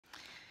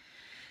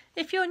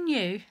If you're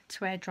new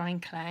to air drying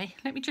clay,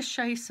 let me just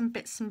show you some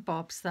bits and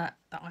bobs that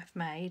I've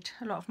made.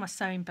 A lot of my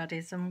sewing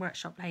buddies and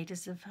workshop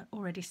ladies have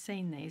already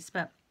seen these,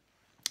 but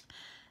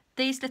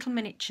these little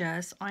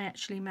miniatures I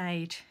actually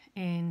made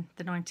in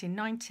the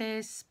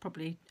 1990s,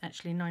 probably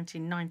actually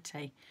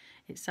 1990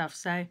 itself.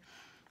 So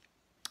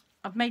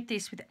I've made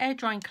these with air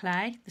drying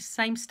clay, the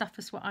same stuff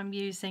as what I'm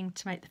using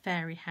to make the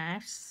fairy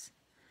house.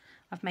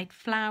 I've made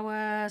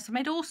flowers, I've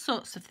made all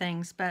sorts of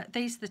things, but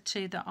these are the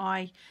two that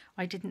I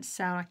didn't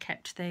sell. I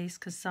kept these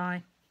because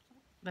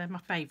they're my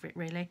favourite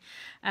really.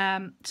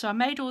 So I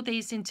made all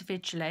these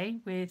individually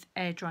with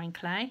air drying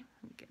clay.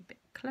 Get a bit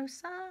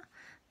closer,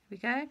 there we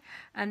go.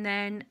 And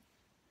then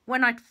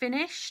when I'd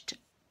finished,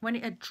 when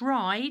it had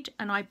dried,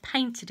 and I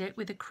painted it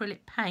with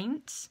acrylic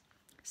paint,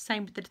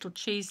 same with the little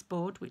cheese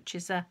board, which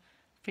is a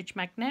fridge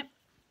magnet.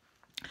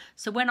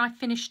 So when I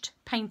finished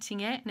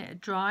painting it and it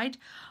had dried,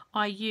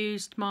 I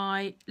used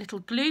my little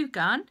glue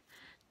gun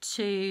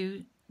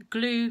to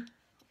glue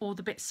all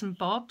the bits and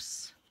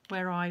bobs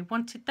where I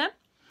wanted them,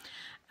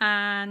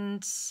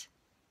 and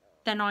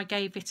then I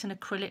gave it an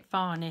acrylic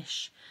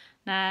varnish.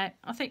 Now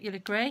I think you'll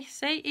agree,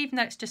 see, even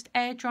though it's just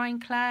air drying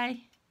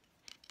clay,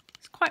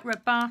 it's quite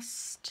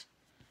robust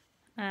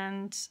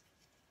and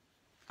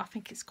I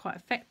think it's quite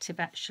effective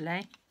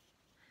actually.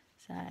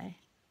 So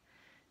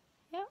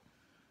yeah,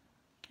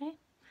 okay.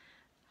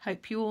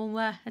 Hope you all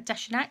are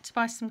dashing out to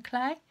buy some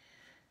clay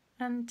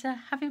and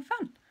having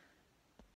fun.